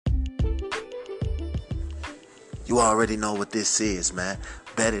You already know what this is, man.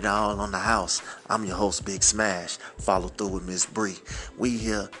 Bet it all on the house. I'm your host, Big Smash. Follow through with Miss Bree. We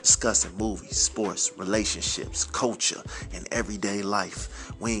here discussing movies, sports, relationships, culture, and everyday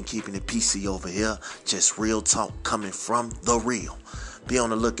life. We ain't keeping it PC over here. Just real talk coming from the real. Be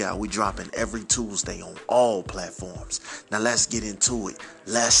on the lookout. We dropping every Tuesday on all platforms. Now let's get into it.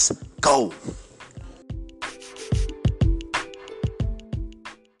 Let's go.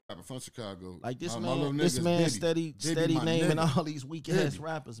 From Chicago, like this my man, this man steady naming all these weak ass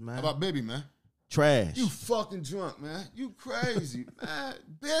rappers, man. How about Baby, man? Trash. You fucking drunk, man. You crazy, man.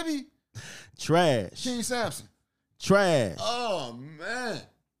 Baby. Trash. King Samson. Trash. Oh man.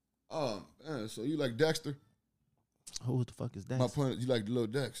 So you like Dexter? Who the fuck is Dex? My point, you like the Lil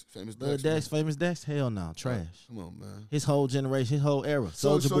Dex, famous Dex. Lil Dex, famous Dex? Hell no, trash. Come on, man. His whole generation, his whole era.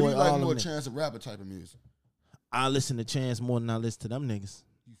 So Boy, you like all more them Chance the Rapper type of music? I listen to Chance more than I listen to them niggas.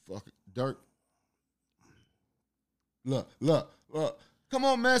 You fucking Dirk. Look. Come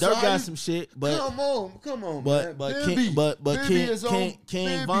on, man. Dirk got some shit, but come on, but man.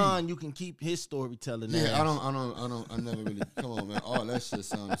 King Von, you can keep his storytelling. Yeah, I never really. Come on, man. All that shit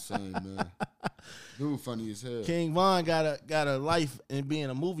sound the same, man. Dude, funny as hell. King Von got a life in being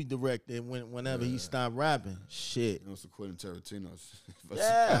a movie director. Whenever he stopped rapping, shit. You know, it's Quentin Tarantino for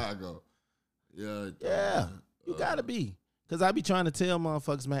Yeah. Chicago. Yeah, you gotta be. Cause I be trying to tell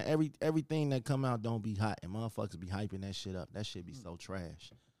motherfuckers, man, everything that come out don't be hot, and motherfuckers be hyping that shit up. That shit be so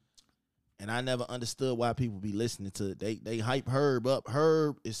trash. And I never understood why people be listening to it. They hype Herb up.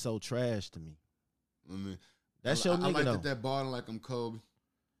 Herb is so trash to me. I mean, that's your nigga I like though. that bar like I'm Kobe.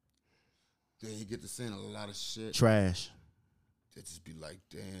 Then you get to saying a lot of shit. Trash. They just be like,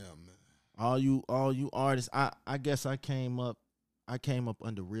 damn, man. All you artists. I guess I came up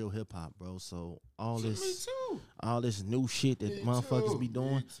under real hip hop, bro. So all this new shit that motherfuckers be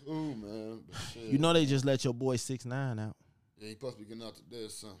doing. Me too, man. You know they just let your boy 6ix9ine out. Yeah, he supposed to be getting out today or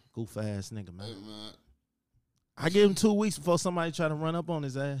something. Goof ass nigga, man. Hey, man. I gave him 2 weeks before somebody try to run up on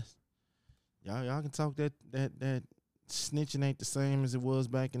his ass. Y'all can talk that snitching ain't the same as it was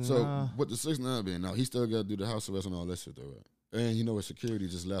back in. So what the 6ix9ine being now? He still got to do the house arrest and all that shit though, right? And you know what? Security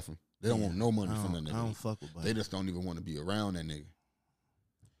just left him. They don't want no money from that nigga. I don't fuck with. They just don't even want to be around that nigga.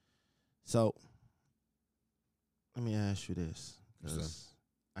 So let me ask you this, because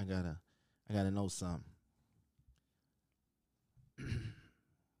I gotta know something.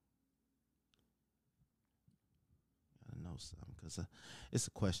 Because it's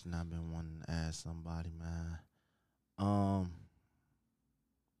a question I've been wanting to ask somebody, man. Where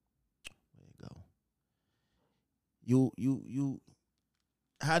you go? You.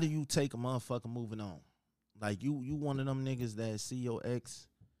 How do you take a motherfucker moving on? Like you one of them niggas that see your ex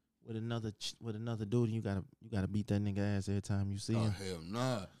with another dude, and you gotta beat that nigga ass every time you see him. Oh hell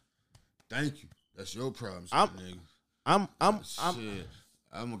nah. Thank you. That's your problem, nigga. I'm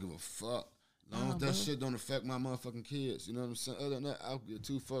gonna give a fuck. As long as that shit don't affect my motherfucking kids, you know what I'm saying? Other than that, I'll give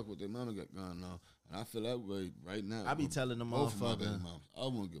two fuck what their mama got going on. And I feel that way right now. I be telling them motherfuckers. I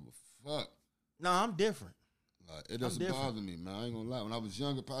won't give a fuck. No, I'm different. Like, it doesn't bother me, man. I ain't gonna lie. When I was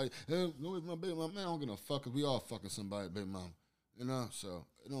younger, probably, hey, no, my baby mama, man, I don't give a fuck if we all fucking somebody, baby mama. You know? So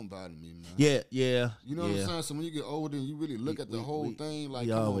it don't bother me, man. Yeah. You know what I'm saying? So when you get older and you really look at the whole thing, like,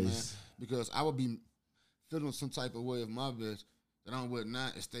 come on, man. Because I would be feeling some type of way if my bitch that I'm with now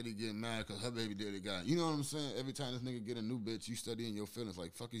instead of getting mad because her baby daddy got, you know what I'm saying? Every time this nigga get a new bitch, you studying your feelings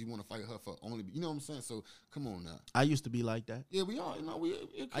like, fuck, you want to fight her for only, you know what I'm saying? So come on now. I used to be like that. Yeah, we all, you know,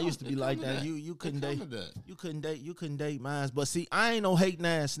 I used to be like that. You couldn't date mine. But see, I ain't no hating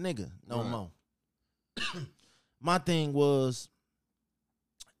ass nigga no more. My thing was,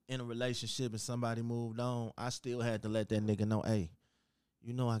 in a relationship and somebody moved on, I still had to let that nigga know, hey,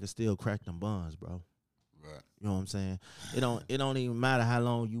 you know I can still crack them buns, bro. Right. You know what I'm saying? It don't even matter how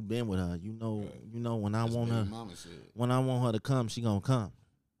long you been with her. You know when I want her to come, she gonna come.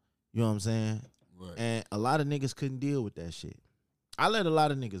 You know what I'm saying? Right. And a lot of niggas couldn't deal with that shit. I let a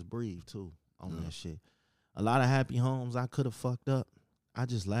lot of niggas breathe too on that shit. A lot of happy homes I could have fucked up. I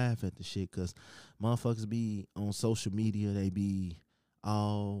just laugh at the shit because motherfuckers be on social media, they be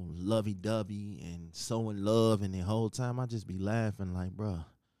all lovey-dovey and so in love, and the whole time I just be laughing like, bruh,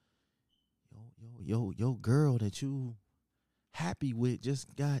 your girl that you happy with just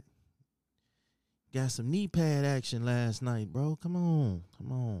got some knee pad action last night, bro. Come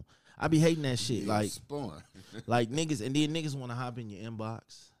on. I be hating that shit. Like niggas, and then niggas want to hop in your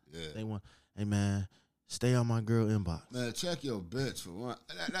inbox. Yeah. They want, hey man, stay on my girl inbox. Man, check your bitch for one.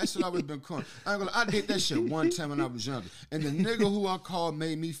 That shit always been calling. I did that shit one time when I was younger. And the nigga who I called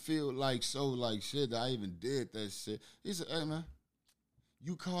made me feel like so like shit that I even did that shit. He said, hey man,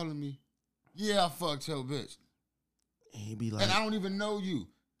 you calling me? Yeah, I fucked your bitch. he be like, and I don't even know you.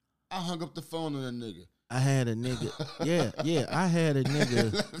 I hung up the phone on that nigga. I had a nigga. Yeah. I had a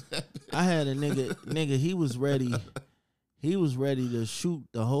nigga. He was ready. He was ready to shoot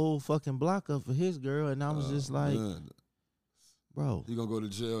the whole fucking block up for his girl, and I was just like, man. Bro, you gonna go to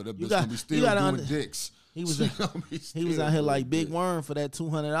jail? That bitch gonna be still doing dicks. He was out here like Big Worm for that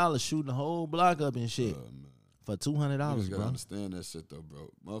 $200 shooting the whole block up and shit. For $200, bro. You gotta understand that shit though, bro.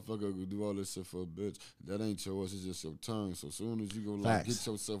 Motherfucker could do all this shit for a bitch. That ain't yours. It's just your turn. So soon as you go get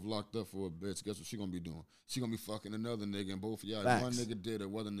yourself locked up for a bitch, guess what she gonna be doing? She gonna be fucking another nigga, and both of y'all, one nigga did or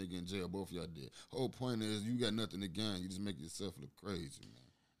one nigga in jail, both of y'all did. Whole point is you got nothing to gain. You just make yourself look crazy,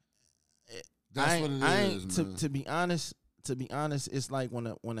 man. That's what it is, man. To be honest, it's like when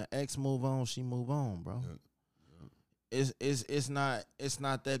an ex move on, she move on, bro. Yeah. It's not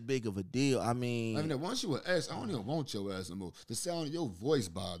that big of a deal. I mean, once you an ex, I don't even want your ass no more. The sound of your voice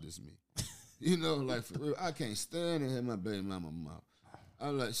bothers me. You know, like for real, I can't stand to hear my baby mama mouth.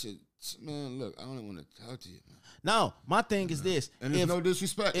 I'm like, shit, man. Look, I don't even want to talk to you, man. No, my thing is this, and there's no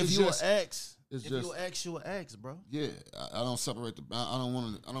disrespect. If you're an ex, you're an ex, bro. Yeah, I don't separate the. I don't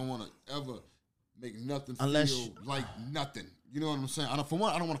want to ever make nothing feel like nothing. You know what I'm saying? I don't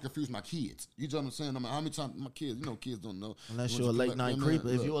want to confuse my kids. You know what I'm saying? I mean, how many times my kids, kids don't know. Unless you're a late night creeper.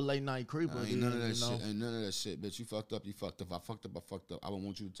 If you're a late night creeper, ain't none of that shit. Ain't none of that shit, bitch. You fucked up. If I fucked up. I would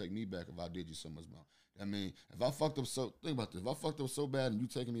want you to take me back if I did you so much more. I mean, if I fucked up think about this. If I fucked up so bad and you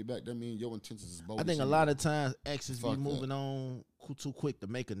taking me back, that means your intentions is bogus. I think a lot of times exes be moving on too quick to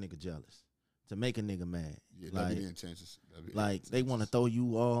make a nigga jealous. To make a nigga mad. Yeah, that'd be the intentions. They want to throw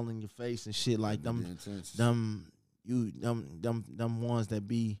you all in your face and shit like them ones that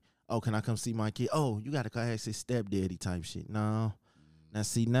be, oh, can I come see my kid? Oh, you got to call his stepdaddy type shit. No.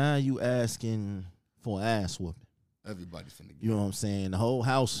 Now you asking for an ass whooping. Everybody finna get. You know what I'm saying? The whole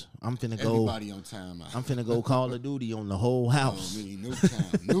house. I'm finna go. Everybody on time. I'm finna go Call of Duty on the whole house.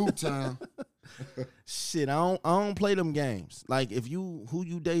 New time. Shit, I don't play them games. Like who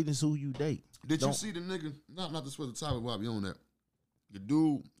you date is who you date. Did you see the nigga? Not to switch the topic while we on that. The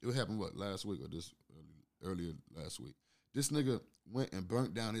dude, it happened last week or this earlier last week. This nigga went and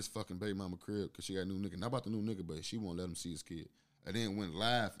burnt down his fucking baby mama crib because she got a new nigga. Not about the new nigga, but she won't let him see his kid. And then went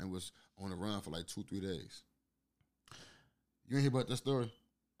live and was on the run for like 2-3 days. You ain't hear about that story?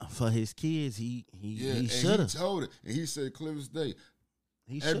 For his kids, he should have. He told it. And he said, clear as day,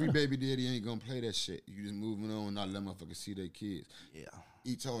 every baby daddy ain't gonna play that shit. You just moving on and not let motherfuckers see their kids. Yeah.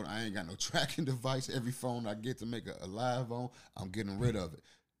 He told her, I ain't got no tracking device. Every phone I get to make a live on, I'm getting rid of it.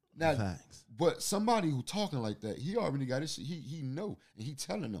 Now, facts. But somebody who talking like that, he already got his shit. He know, and he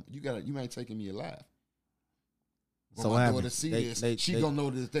telling them, you ain't taking me alive. Well, so my daughter see this, she gonna know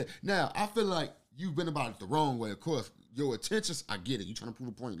this. Now, I feel like you've been about it the wrong way. Of course, your intentions, I get it. You trying to prove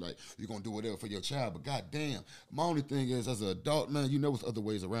a point, like you're gonna do whatever for your child. But goddamn, my only thing is, as an adult man, you know, there's other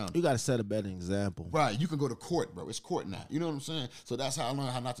ways around. You got to set a better example, right? You can go to court, bro. It's court now. You know what I'm saying? So that's how I learned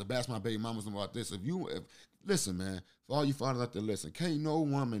how not to bash my baby mamas about this. Listen, man, for all you fathers out there, listen. Can't no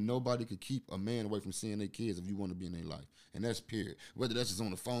woman, nobody could keep a man away from seeing their kids if you want to be in their life. And that's period. Whether that's just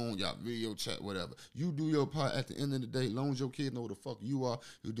on the phone, y'all video chat, whatever. You do your part at the end of the day. As long as your kids know who the fuck you are,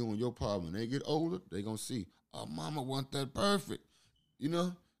 you're doing your part. When they get older, they going to see, oh, mama want that perfect. You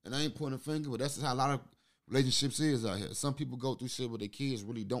know? And I ain't pointing a finger, but that's how a lot of relationships is out here. Some people go through shit where their kids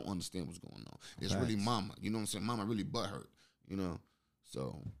really don't understand what's going on. It's really mama. You know what I'm saying? Mama really butthurt. You know?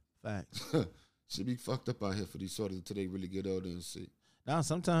 So. Facts. Should be fucked up out here for these sorties until they really get older and see. Now,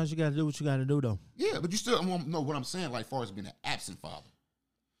 sometimes you got to do what you got to do, though. Yeah, but you still know what I'm saying, like, far as being an absent father.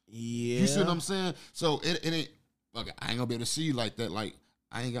 Yeah. You see what I'm saying? So, it ain't, okay, I ain't going to be able to see you like that. Like,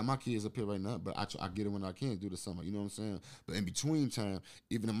 I ain't got my kids up here right now, but I get it when I can do the summer. You know what I'm saying? But in between time,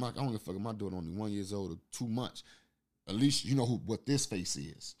 even if I don't give a fuck if my daughter only 1 year old or 2 months, at least you know what this face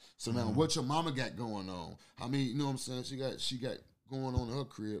is. So now, what your mama got going on? I mean, you know what I'm saying? She got going on in her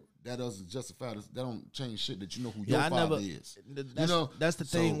crib. That doesn't justify this. That don't change shit that you know who your father is. That's the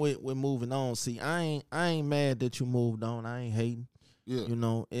thing with moving on. See, I ain't mad that you moved on. I ain't hating. Yeah. You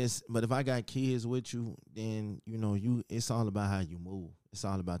know, but if I got kids with you, then you know it's all about how you move. It's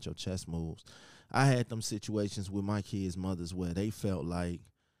all about your chess moves. I had them situations with my kids' mothers where they felt like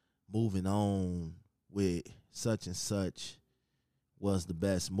moving on with such and such was the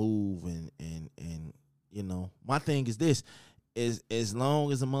best move, and you know, my thing is this. As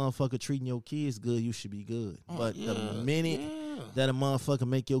long as a motherfucker treating your kids good, you should be good. But the minute that a motherfucker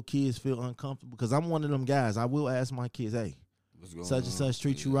make your kids feel uncomfortable, because I'm one of them guys, I will ask my kids, hey, such and such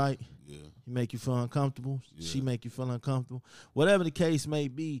treat you right? Yeah. He make you feel uncomfortable? Yeah. She make you feel uncomfortable? Whatever the case may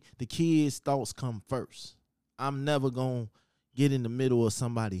be, the kids' thoughts come first. I'm never going to get in the middle of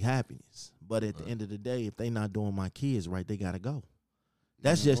somebody's happiness. But at the end of the day, if they not doing my kids right, they gotta go.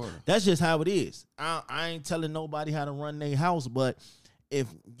 That's just how it is. I ain't telling nobody how to run their house, but if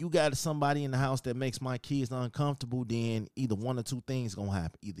you got somebody in the house that makes my kids uncomfortable, then either one or two things gonna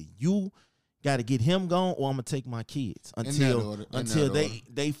happen. Either you got to get him gone, or I'm gonna take my kids until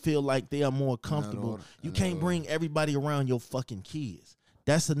they feel like they are more comfortable. You can't bring everybody around your fucking kids.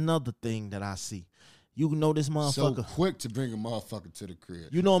 That's another thing that I see. You know this motherfucker so quick to bring a motherfucker to the crib.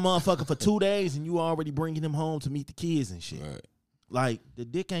 You know a motherfucker for 2 days and you already bringing him home to meet the kids and shit. Right. Like the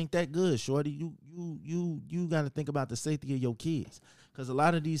dick ain't that good, shorty. You got to think about the safety of your kids. Cause a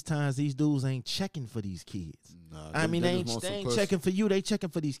lot of these times these dudes ain't checking for these kids. Nah, they ain't checking for you. They checking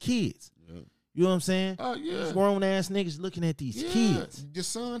for these kids. Yeah. You know what I'm saying? Oh yeah. These grown ass niggas looking at these kids. Your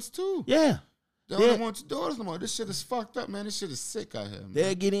sons too. Yeah. They don't want your daughters no more. This shit is fucked up, man. This shit is sick out here, man.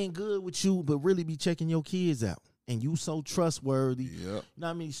 They'll get in good with you, but really be checking your kids out. And you so trustworthy. Yep. You know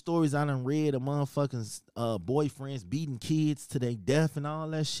how many stories I done read of motherfucking boyfriends beating kids to their death and all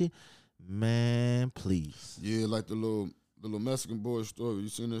that shit? Man, please. Yeah, like the little Mexican boy story. You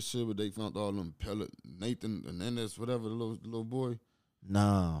seen that shit where they found all them Nathan and Ennis, whatever, the little boy?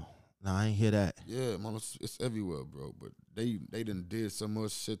 No, I ain't hear that. Yeah, man, it's everywhere, bro. But they done did so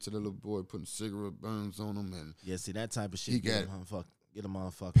much shit to the little boy, putting cigarette burns on him. And yeah, see, that type of shit. Get a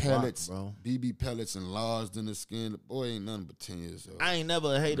motherfucker pellets, rocked, bro. BB pellets and lodged in his skin. The boy ain't nothing but 10 years old. I ain't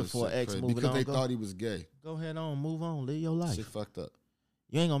never a hater for an ex moving because on. They thought he was gay. Go ahead on, move on, live your life. Shit fucked up.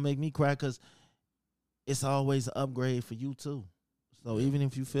 You ain't gonna make me cry because it's always an upgrade for you too. So even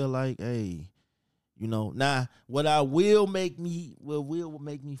if you feel like, hey, you know, what will make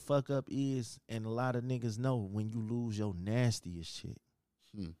me fuck up is, and a lot of niggas know, when you lose your nastiest shit.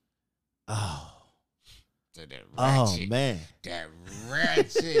 Oh. So that ratchet, man, that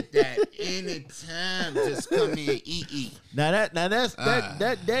ratchet, that anytime just come in eat.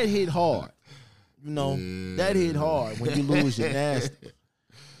 That hit hard. You know, that hit hard when you lose your nasty.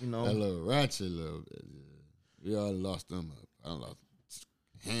 You know, that little ratchet, little bit. We all lost them up. I lost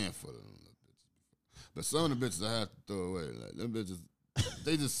a handful of them bitches. But some of the bitches I have to throw away. Like them bitches,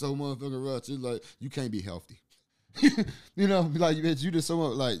 they just so motherfucking ratchet. It's like you can't be healthy. You know, like bitch, you just so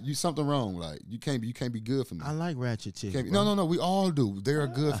much, like you something wrong. Like you can't be good for me. I like ratchet chicks. No, we all do. They are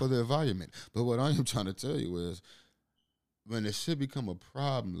good for the environment. But what I am trying to tell you is, when it should become a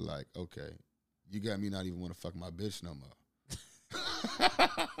problem, like, okay, you got me not even want to fuck my bitch no more.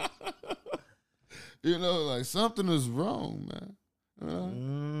 You know, like something is wrong,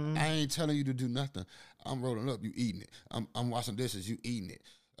 man. I ain't telling you to do nothing. I'm rolling up, you eating it. I'm washing dishes, you eating it.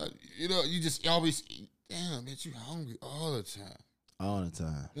 You know, you just always eat. Damn, bitch, you hungry all the time. All the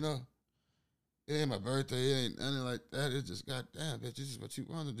time. You know, it ain't my birthday. It ain't nothing like that. It's just, goddamn, bitch, this is what you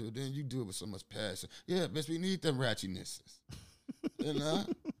want to do. Then you do it with so much passion. Yeah, bitch, we need them ratchetnesses. You know?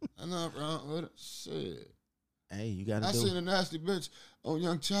 I'm not wrong with it. Shit. Hey, you got to do I seen a nasty bitch on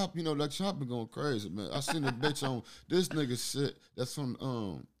Young Chop. You know, like Chop been going crazy, man. I seen a bitch on this nigga shit that's from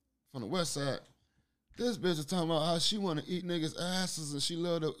the west side. This bitch is talking about how she want to eat niggas' asses and she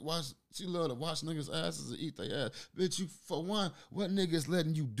love to watch niggas' asses and eat their ass. Bitch, you, for one, what niggas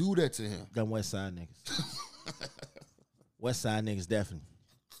letting you do that to him? Them west side niggas. West side niggas definitely.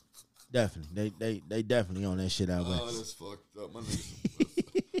 Definitely. They definitely on that shit out west. Oh, that's fucked up. My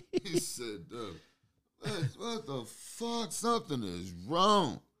nigga. He said, what the fuck? Something is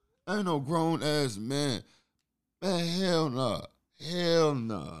wrong. Ain't no grown ass man. Man, hell nah. Hell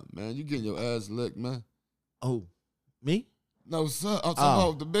nah, man. You getting your ass licked, man. Oh, me? No, sir. I'm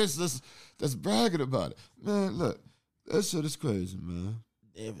talking about the bitch that's bragging about it. Man, look. That shit is crazy, man.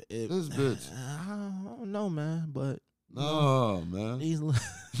 This bitch. I don't know, man, but. No, man.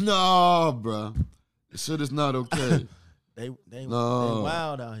 No, bro. This shit is not okay. They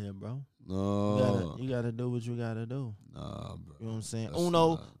wild out here, bro. No. You gotta do what you gotta do. Nah, bro. You know what I'm saying?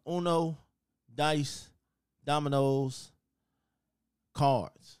 Uno, dice, dominoes,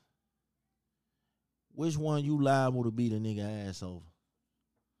 cards. Which one you liable to beat a nigga ass over?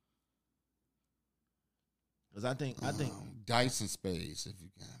 Because I think dice and spades, if you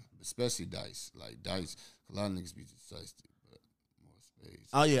can. Especially dice. Like dice. A lot of niggas be decisive, but more spades.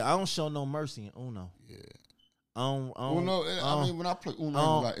 Oh yeah, I don't show no mercy in Uno. Yeah. Uno, I mean, when I play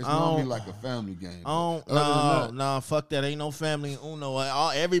Uno, it's normally like a family game. No, fuck that. Ain't no family in Uno.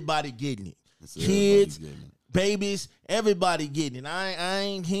 Everybody getting it. Kids, babies, everybody getting it. I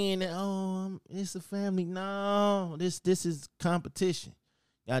ain't hearing that. Oh, it's a family. No, this is competition.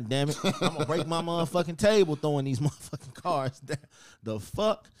 God damn it! I'm gonna break my motherfucking table throwing these motherfucking cards down. The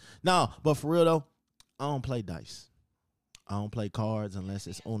fuck? No, but for real though, I don't play dice. I don't play cards unless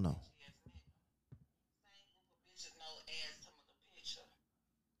it's Uno.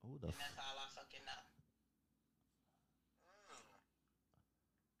 Who And that's all I fucking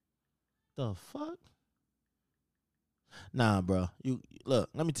know. The fuck? Nah, bro. You look.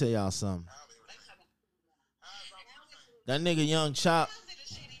 Let me tell y'all something. That nigga Young Chop.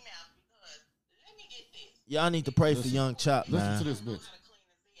 Y'all need to pray for Young Chop, man. Listen to this bitch.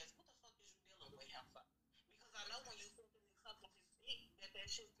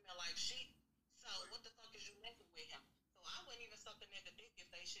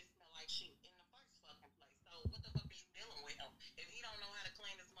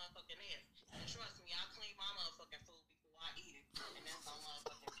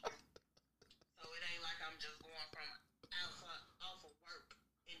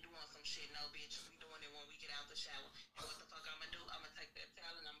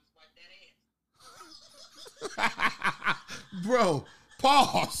 Bro,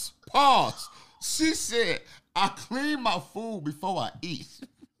 pause. She said, I clean my food before I eat.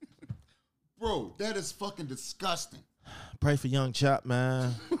 Bro, that is fucking disgusting. Pray for Young Chop,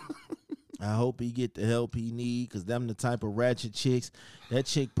 man. I hope he get the help he need, because them the type of ratchet chicks. That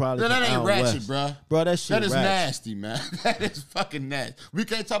chick probably that ain't ratchet, west. bro. Bro, that shit That is ratchet. nasty, man. That is fucking nasty. We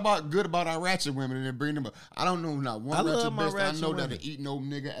can't talk about our ratchet women and then bring them up. I don't know not one ratchet bitch that I know that'll eat no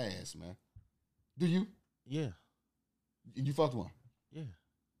nigga ass, man. Do you? Yeah. You fucked one? Yeah.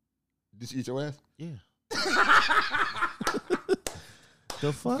 Did she eat your ass? Yeah.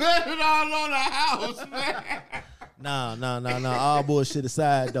 The fuck? Bet it all on the house, man. Nah. All bullshit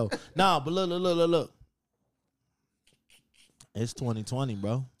aside, though. Nah, but look. It's 2020,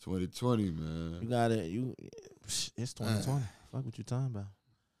 bro. 2020, man. You got it. It's 2020. Fuck what you talking about.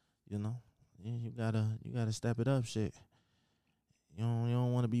 You know? Yeah, you gotta step it up, shit. You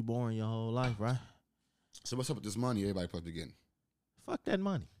don't want to be boring your whole life, right? So what's up with this money everybody supposed to be getting? Fuck that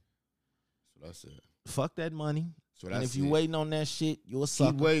money. That's what I said. Fuck that money. That's what and I if said. you waiting on that shit, you a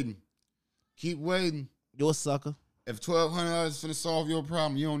sucker. Keep waiting. You a sucker. If $1,200 is finna solve your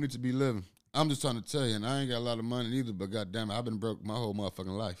problem, you don't need to be living. I'm just trying to tell you, and I ain't got a lot of money either, but goddamn it, I've been broke my whole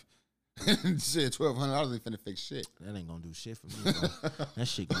motherfucking life. Shit, $1,200 ain't finna fix shit. That ain't gonna do shit for me, bro. That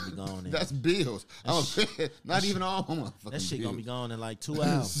shit gonna be gone in. That's bills. Not even all motherfucking that shit bills. gonna be gone in like 2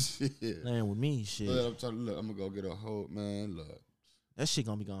 hours. Shit. Playing with me, shit. Look, I'm gonna go get a whole, man, look. That shit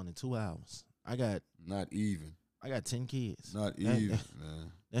gonna be gone in 2 hours. I got 10 kids. Not even,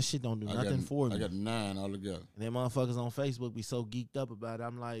 man. That shit don't do nothing for me. I got 9 altogether. And then motherfuckers on Facebook be so geeked up about it.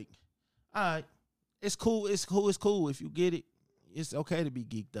 I'm like, all right, it's cool. If you get it, it's okay to be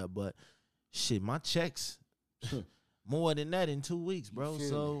geeked up. But shit, my checks more than that in 2 weeks, bro.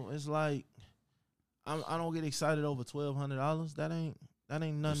 So it's like I don't get excited over $1,200. That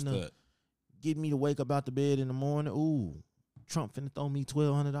ain't nothing to get me to wake up out the bed in the morning. Ooh, Trump finna throw me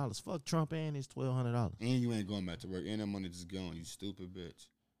 $1,200. Fuck Trump and his $1,200. And you ain't going back to work. And that money just gone. You stupid bitch.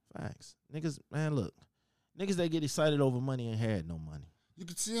 Facts, niggas. Man, look, niggas that get excited over money ain't had no money. You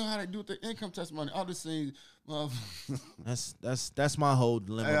can see how they do with their income tax money. All the same. That's my whole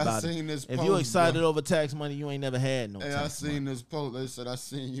dilemma about it. If you excited over tax money, you ain't never had no tax money. I seen this post. They said, I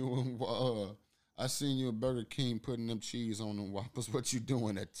seen you in Burger King putting them cheese on them Whoppers. What you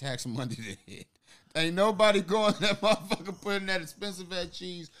doing? That tax money to hit. Ain't nobody going that motherfucker putting that expensive ass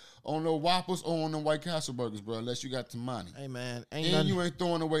cheese on the Whoppers or on them White Castle burgers, bro, unless you got the money. Hey, man. You ain't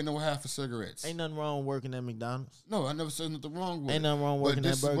throwing away no half of cigarettes. Ain't nothing wrong working at McDonald's. No, I never said nothing wrong with it. Ain't nothing wrong working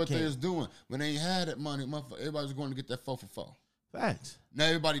at Burger King. But this is what they was doing. When they ain't had that money, everybody was going to get that 4 for 4. Facts. Now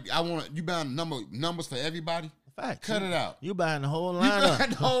everybody, you buying numbers for everybody? Facts. Cut it out. You buying the whole line up. You buying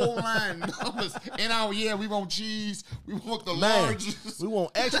the whole line numbers. And we want cheese. We want the largest. We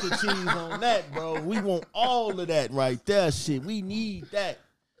want extra cheese on that, bro. We want all of that right there, shit. We need that.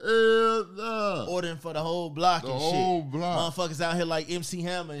 Ordering for the whole block and shit. The whole block. Motherfuckers out here like MC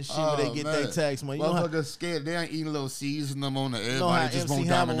Hammer and shit where they get their tax money. Motherfuckers scared. They ain't eating a little seasoning on there. Everybody just want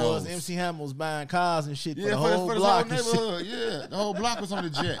Domino's. MC Hammer was buying cars and shit for the whole block. The whole neighborhood. Yeah, the whole block was on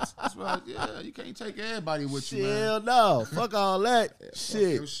the jets. That's right. Yeah, you can't take everybody with you, man. Hell no. Fuck all that. Shit.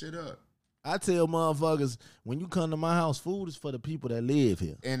 Fuck your shit up. I tell motherfuckers, when you come to my house, food is for the people that live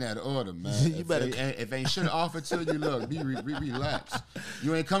here. In that order, man. You better. If ain't shit offered to you, look, be relaxed.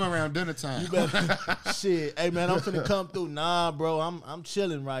 You ain't coming around dinner time. You better. Shit, hey man, I'm finna come through. Nah, bro, I'm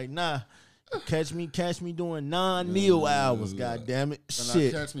chilling right now. Catch me during non-meal hours. God damn it,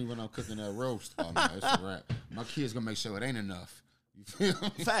 shit. Catch me when I'm cooking that roast. Oh, man, it's a wrap. My kids gonna make sure it ain't enough. You feel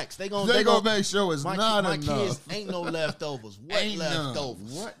me? Facts. They gonna make sure it's not enough. My kids ain't no leftovers. What ain't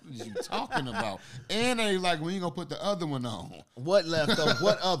leftovers? None. What are you talking about? And they like, when you gonna put the other one on? What leftovers?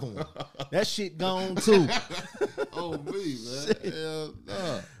 What other one? That shit gone too. Oh, me, man. Hell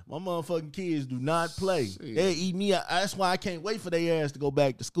nah. My motherfucking kids do not play. They eat me out. That's why I can't wait for their ass to go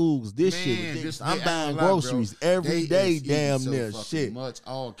back to school. Cause this shit ridiculous. I'm buying groceries every day, damn near shit. Much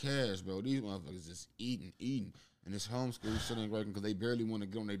all cash, bro. These motherfuckers just eating. And this homeschool shit ain't working because they barely want to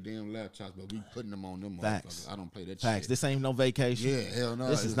get on their damn laptops, but we putting them on them Facts. motherfuckers. I don't play that Facts. shit. This ain't no vacation. Yeah, hell no.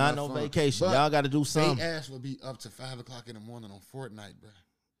 This is not no fun. vacation. But y'all got to do something. They ass will be up to 5 o'clock in the morning on Fortnite, bro.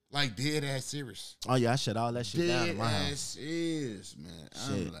 Like dead ass serious. Oh yeah, I shut all that shit down in my house. Dead ass is, man.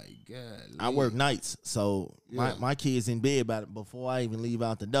 Shit. I'm like, God. I work nights, so my kids in bed by before I even leave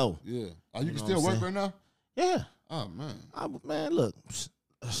out the door. Yeah. Oh, you can still work right now? Yeah. Oh man. Man, look.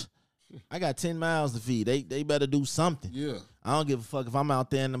 I got 10 miles to feed. They better do something. Yeah. I don't give a fuck if I'm out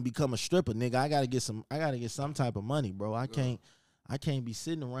there and I'm become a stripper, nigga. I gotta get some type of money, bro. I can't be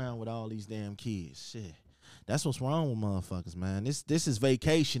sitting around with all these damn kids. Shit. That's what's wrong with motherfuckers, man. This is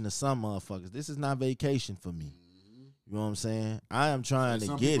vacation to some motherfuckers. This is not vacation for me. You know what I'm saying? I am trying to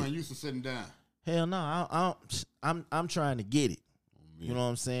get it. Ain't used to sitting down. Hell no, I'm trying to get it. You know what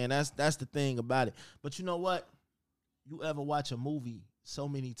I'm saying? That's the thing about it. But you know what? You ever watch a movie so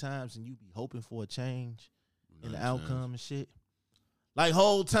many times and you be hoping for a change in the outcome and shit? Like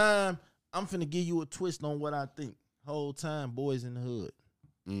whole time, I'm finna give you a twist on what I think. Whole time, Boys in the Hood.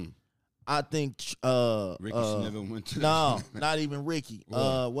 I think Ricky never went to not even Ricky.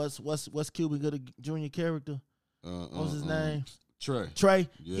 What's Cuban Gooding Jr. character? What's his name? Trey.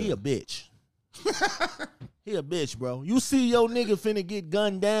 Yeah. He a bitch. He a bitch, bro. You see your nigga finna get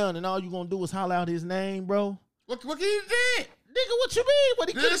gunned down and all you gonna do is holler out his name, bro? What he did? Nigga, what you mean? What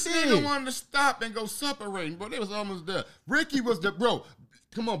he could have This said? nigga wanted to stop and go separating, bro. They was almost there. Ricky was the bro.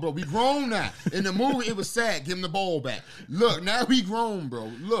 Come on, bro. We grown now. In the movie, it was sad. Give him the ball back. Look, now we grown, bro.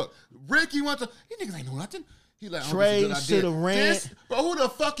 Look, Ricky went to. These niggas ain't know nothing. He like, Trey should have ran. But who the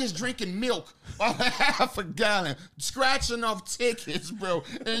fuck is drinking milk by half a gallon, scratching off tickets, bro?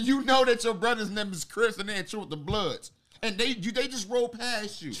 And you know that your brother's name is Chris, and they ain't true with the Bloods. And they just roll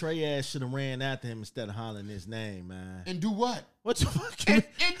past you. Trey ass should have ran after him instead of hollering his name, man. And do what? What the fuck? And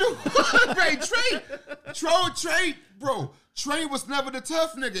do what, bro? Trey, bro. Trey was never the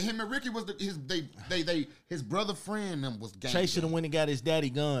tough nigga. Him and Ricky was his brother friend. Them was gang. Trey should have went and got his daddy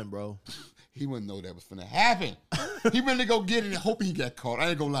gun, bro. He wouldn't know that was finna happen. He went to go get it and hope he got caught. I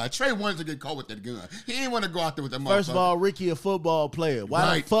ain't gonna lie. Trey wanted to get caught with that gun. He didn't want to go out there with that motherfucker. First of all, Ricky a football player.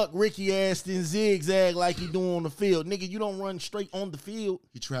 Why the fuck Ricky ass didn't zigzag like he doing on the field? Nigga, you don't run straight on the field.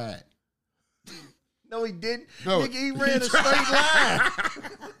 He tried. No, he didn't. No, nigga, he ran a straight line.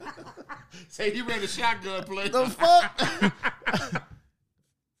 Say he ran a shotgun play. The fuck?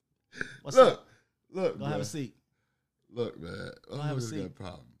 What's up? Look, Go have a seat. Look, man. Go have a seat. Got a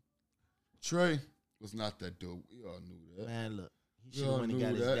problem. Trey was not that dope. We all knew that. Man, look. He should have went and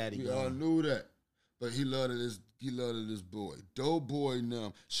got his daddy gun. We all knew that. But he loved this boy. Doughboy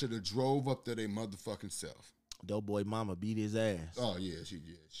now should have drove up to their motherfucking self. Doughboy mama beat his ass. Oh, yeah, she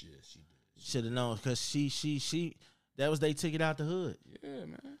did. She did. Should have known because she that was they ticket out the hood. Yeah,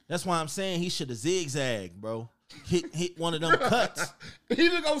 man. That's why I'm saying he should have zigzagged, bro. Hit one of them cuts. He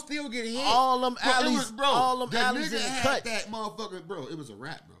was gonna still get hit. All them alleys, all them that alleys nigga in the had cut. that motherfucker, bro. It was a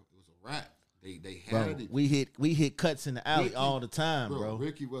rap, bro. It was a rap. They had Bro, it. we hit cuts in the alley Ricky, all the time, bro.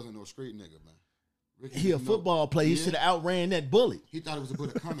 Ricky wasn't no street nigga, man. Ricky He a football player. He should have outran that bullet. He thought it was a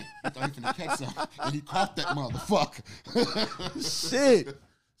bullet coming. He thought he finna catch something, and he caught that motherfucker. Shit.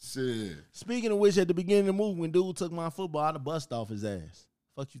 Shit. Speaking of which, at the beginning of the movie, when dude took my football, I'd have bust off his ass.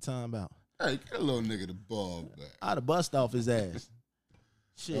 Fuck you talking about? Hey, get a little nigga the ball back. I'd have bust off his ass.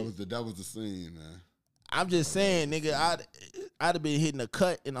 Shit. That was the scene, man. I'm just saying, nigga, I'd have been hitting a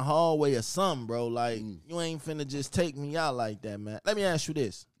cut in the hallway or something, bro. Like, you ain't finna just take me out like that, man. Let me ask you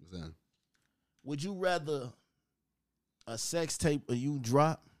this. What's that? Would you rather a sex tape of you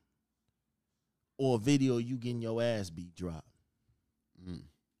drop or a video of you getting your ass beat drop?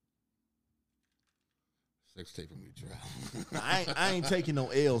 Sex tape of me drop. I ain't taking no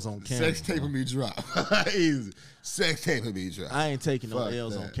L's on camera. Sex tape of me drop. Easy. Sex tape of me drop. I ain't taking no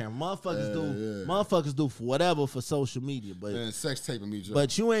L's on camera. Motherfuckers do for whatever for social media, but man, sex tape of me drop.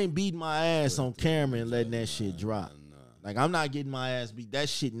 But you ain't beating my ass on camera and letting that shit drop. Like, I'm not getting my ass beat. That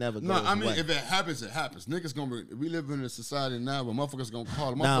shit never goes away. No, I mean, if it happens, it happens. Niggas gonna be, we live in a society now where motherfuckers gonna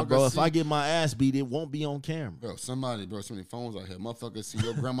call. Nah, bro, if I get my ass beat, it won't be on camera. Bro, so many phones out here. Motherfuckers see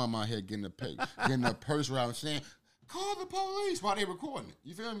your grandma out here getting a purse round saying, Call the police while they recording it.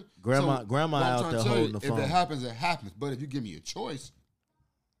 You feel me? Grandma what I'm out trying there to tell holding you, the phone. If it happens, it happens. But if you give me a choice,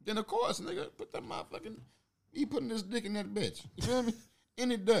 then of course, nigga, put that motherfucking, he putting this dick in that bitch. You feel me?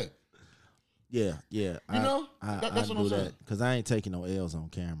 Any day. Yeah. You know? That's what I'm saying. Because I ain't taking no L's on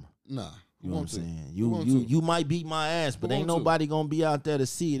camera. Nah. You know what I'm saying? You might beat my ass, but ain't nobody gonna be out there to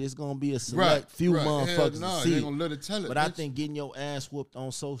see it. It's gonna be a select few motherfuckers to see ain't gonna let it tell it. But I think getting your ass whooped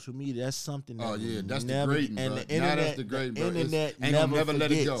on social media, that's something that that's never, degrading, and bro. the internet, that's degrading, bro. internet ain't never never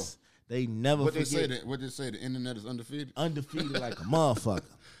let it go. forgets. They never forget. What they say? The internet is undefeated. Undefeated like a motherfucker.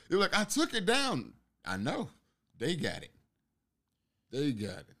 You're like, I took it down. I know. They got it.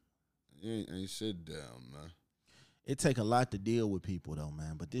 Ain't shit down, man. It take a lot to deal with people though,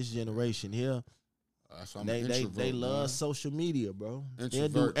 man. But this generation here, they love social media, bro. They'll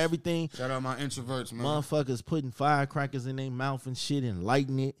do everything. Shout out my introverts, man. Motherfuckers putting firecrackers in their mouth and shit and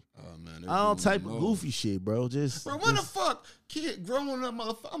lighting it. Oh man, all type of goofy shit, bro. Bro, when the fuck kid growing up,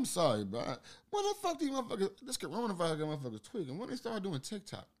 motherfucker? I'm sorry, bro. When the fuck these motherfuckers? This coronavirus got motherfuckers tweaking. When they started doing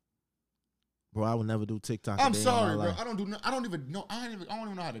TikTok? Bro, I would never do TikTok. I'm sorry, bro. I don't even know how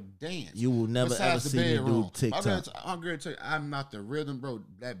to dance. You will never ever see me do TikTok. I'm going to tell you, I'm not the rhythm, bro.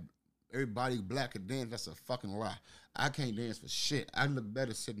 That everybody black can dance, that's a fucking lie. I can't dance for shit. I look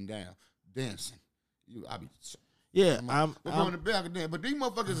better sitting down, dancing. I'm going to bed, dance. But these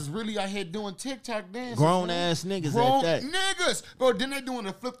motherfuckers is really out here doing TikTok dances. Grown ass niggas at that. Niggas. Bro, then they doing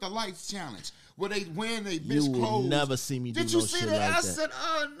the flip the lights challenge. Where they wearing they bitch clothes. You will never see me do no shit like that. Did you see that? I said,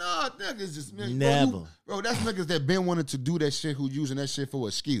 oh, no, niggas just... Man, never. Bro, that's niggas that been wanting to do that shit who using that shit for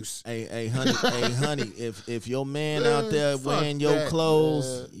excuse. Hey, honey, if your man out there wearing your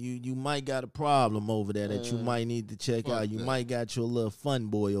clothes, you might got a problem over there that you might need to check out. You might got your little fun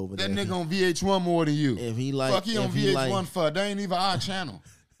boy over there. That nigga on VH1 more than you. If he like... Fuck, he on VH1 for... They ain't even our channel.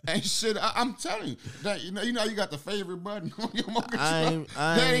 Ain't shit. I'm telling you. That, you know you got the favorite button on your remote control.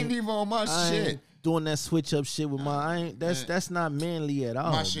 That ain't even on my shit. Doing that switch up shit with that's not manly at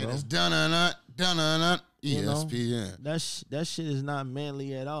all. My shit bro. is dun-dun-dun, ESPN. That shit is not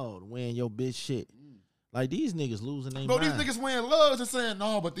manly at all. Wearing your bitch shit. Like these niggas losing their mind. Bro, these niggas wearing loves and saying,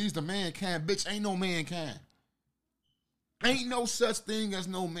 no, but these the man can. Bitch, ain't no man can. Ain't no such thing as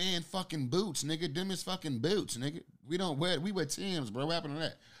no man fucking boots, nigga. Them is fucking boots, nigga. We wear Timbs, bro. What happened to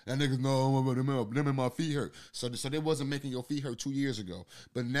that? That niggas, no, them and my feet hurt. So they wasn't making your feet hurt 2 years ago.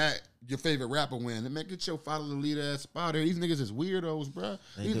 But now your favorite rapper wearing. Man, get your follow the leader ass spot here. These niggas is weirdos, bro.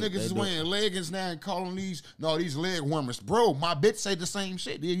 These niggas is wearing leggings now and calling these leg warmers. Bro, my bitch say the same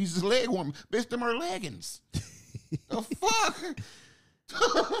shit. They use this leg warmer. Bitch, them are leggings. The fuck?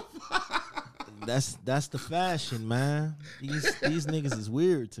 That's the fashion, man. These niggas is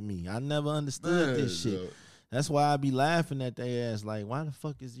weird to me. I never understood this shit. Bro. That's why I be laughing at their ass. Like, why the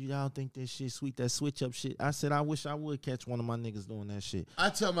fuck is y'all think this shit sweet? That switch up shit. I said I wish I would catch one of my niggas doing that shit. I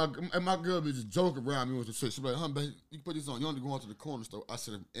tell my girl be just joking around me with the shit. She be like, huh, baby, you can put this on. You only go out to the corner store. I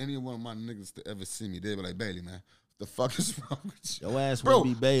said, if any one of my niggas to ever see me, they be like, Bailey, man. The fuck is wrong with you? Your ass won't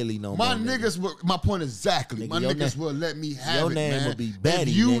be Bailey no more. My niggas will, my point exactly. Nigga, my niggas will let me have your it, name man. Will be Betty,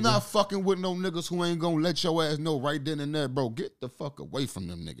 if you nigga. Not fucking with no niggas who ain't gonna let your ass know right then and there, bro, get the fuck away from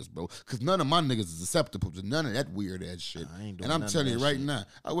them niggas, bro. Cause none of my niggas is acceptable to none of that weird ass shit. And I'm telling you right now,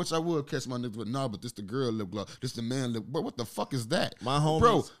 I wish I would catch my niggas with but this the girl lip gloss, this the man lip, bro. What the fuck is that? My homies,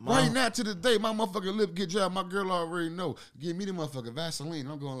 bro, right now to the day, my motherfucking lip get dry, my girl already know. Give me the motherfucking Vaseline.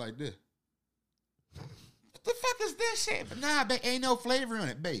 I'm going like this. The fuck is this shit? But nah, babe, ain't no flavor in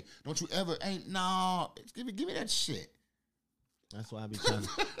it, babe. Don't you ever give me that shit. That's what I be trying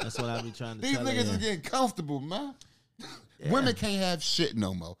to These niggas is getting comfortable, man. Yeah. Women can't have shit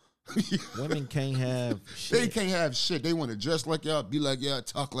no more. Women can't have shit. They can't have shit. They want to dress like y'all, be like y'all,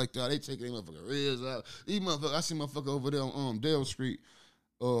 talk like y'all. They take their motherfucking ribs out. These motherfuckers, I see motherfucker over there on Dale Street,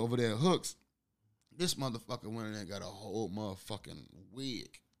 over there at Hooks. This motherfucker went in there and got a whole motherfucking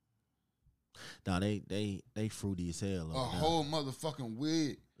wig. Nah, they fruity as hell. A whole motherfucking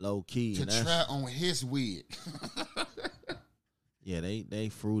wig. Low key. To try on his wig. Yeah, they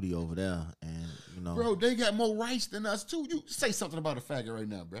fruity over there. And, you know. Bro, they got more rights than us, too. You say something about a faggot right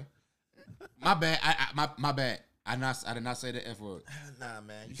now, bro. My bad. My bad. I did not say the F word. Nah,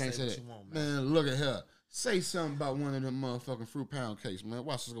 man. You can't say that. You want, man. Man, look at her. Say something about one of them motherfucking fruit pound cakes, man.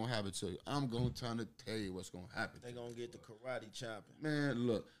 Watch what's going to happen to you. I'm going to tell you what's going to happen. They going to get the karate chopping. Man,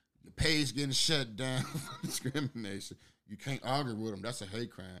 look. Your page getting shut down for discrimination. You can't argue with them. That's a hate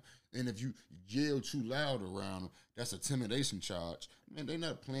crime. And if you yell too loud around them, that's a intimidation charge. Man, they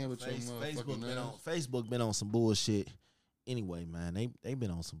not playing with your motherfucking ass. Facebook been on some bullshit. Anyway, man, they been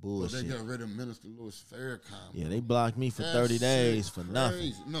on some bullshit. Well, they got rid of Minister Louis Farrakhan. Yeah, they blocked me for 30 days for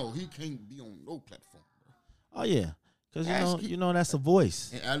nothing. No, he can't be on no platform, bro. Oh, yeah. Because you know that's a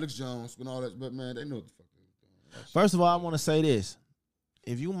voice. And Alex Jones and all that, but man, they know what the fuck they doing. First of all, I want to say this: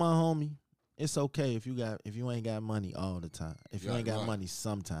 if you my homie, it's okay if you ain't got money all the time. If you ain't got money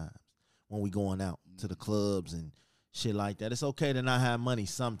sometimes when we going out to the clubs and shit like that, it's okay to not have money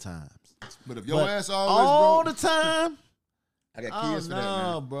sometimes. But if your ass always all broke, the time. I got kids for that,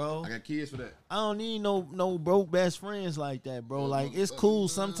 man. Bro. I got kids for that. I don't need no broke best friends like that, bro. Like, it's cool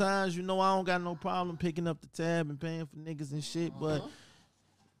sometimes, I don't got no problem picking up the tab and paying for niggas and shit, but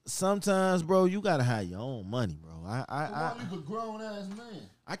sometimes, bro, you gotta have your own money, bro. You a grown ass man.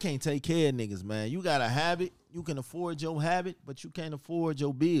 I can't take care of niggas, man. You gotta have it. You can afford your habit, but you can't afford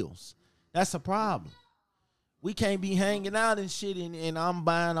your bills. That's a problem. We can't be hanging out and shit, and I'm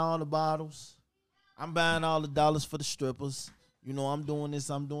buying all the bottles. I'm buying all the dollars for the strippers. I'm doing this,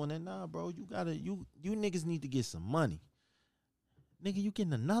 I'm doing that. Nah, bro, you niggas need to get some money. Nigga, you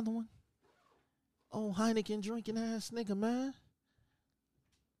getting another one? Oh, Heineken drinking ass nigga, man.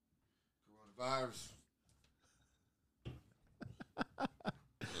 Coronavirus.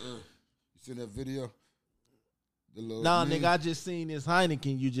 You seen that video? Nigga, I just seen this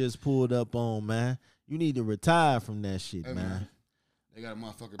Heineken you just pulled up on, man. You need to retire from that shit, man. They got a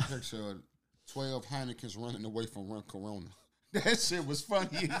motherfucking picture of 12 Heinekens running away from one Corona. That shit was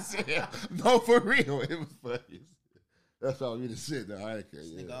funny as hell. No, for real. It was funny as hell. That's all we just said, the Heineken.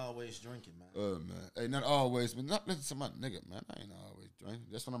 This nigga always drinking, man. Man. Hey, not always, but not listen to my nigga, man. I ain't always drinking.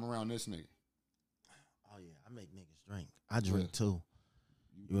 That's when I'm around this nigga. Oh, yeah. I make niggas drink. I drink, too.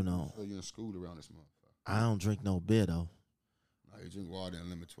 You know. You in school around this motherfucker. I don't drink no beer, though. No, you drink water and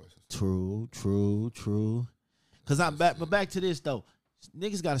lemon twist. True. But back to this, though.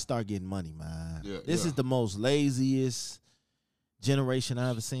 Niggas got to start getting money, man. This is the most laziest generation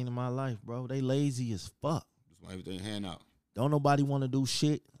I ever seen in my life, bro. They lazy as fuck. Just want everything hand out. Don't nobody want to do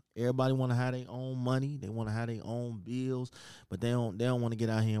shit. Everybody want to have their own money. They want to have their own bills, but they don't want to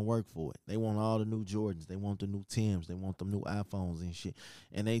get out here and work for it. They want all the new Jordans. They want the new Timbs. They want them new iPhones and shit.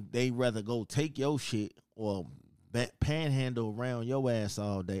 And they rather go take your shit or panhandle around your ass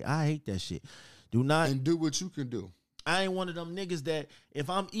all day. I hate that shit. Do not. And do what you can do. I ain't one of them niggas that if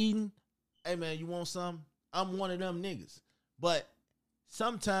I'm eating, hey, man, you want something? I'm one of them niggas. But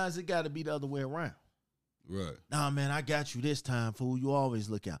sometimes it got to be the other way around. Right. Nah, man, I got you this time, fool. You always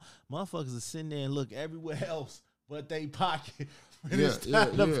look out. Motherfuckers are sitting there and look everywhere else but they pocket when it's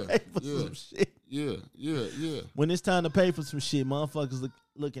time to pay for some shit. Yeah. When it's time to pay for some shit, motherfuckers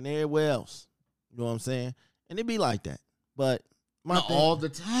looking everywhere else. You know what I'm saying? And it be like that. But not all the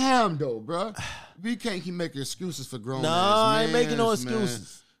time, though, bro. We can't keep making excuses for grown ass men. I ain't making no excuses.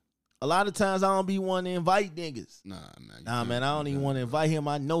 Man. A lot of times I don't be wanting to invite niggas. Nah, man, I don't even want to invite him.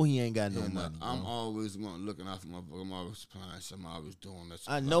 I know he ain't got no money. I'm always looking out for my motherfucker. I'm always applying something. I'm always doing that.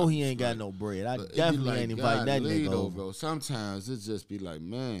 I know he ain't got no bread. I definitely ain't invite that nigga over. Bro. Sometimes it just be like,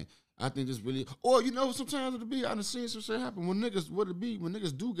 man, I think this really... Or, sometimes it'll be, I done seen some shit happen. When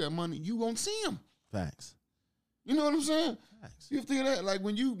niggas do get money, you won't see them. Facts. You know what I'm saying? Facts. You think of that? Like,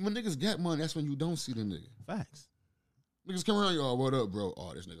 when niggas get money, that's when you don't see the nigga. Facts. Niggas come around, y'all, what up, bro?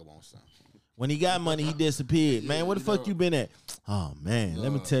 Oh, this nigga won't stop. When he got money, he disappeared. Man, where the fuck you been at? Oh, man,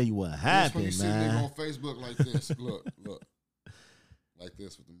 let me tell you what happened, man. See nigga on Facebook like this. Look. Like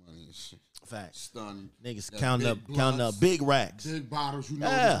this with the money and shit. Facts. Stunning. Niggas counting up big racks. Big bottles. This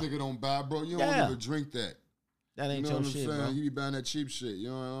nigga don't buy, bro. You don't even drink that. That ain't your shit, bro. You be buying that cheap shit.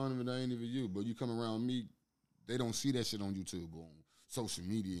 That ain't even you. But you come around me, they don't see that shit on YouTube or on social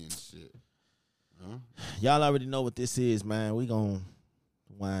media and shit. Huh? Y'all already know what this is, man. We gonna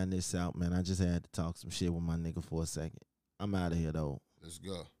wind this out, man. I just had to talk some shit with my nigga for a second. I'm out of here, though. Let's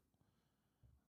go.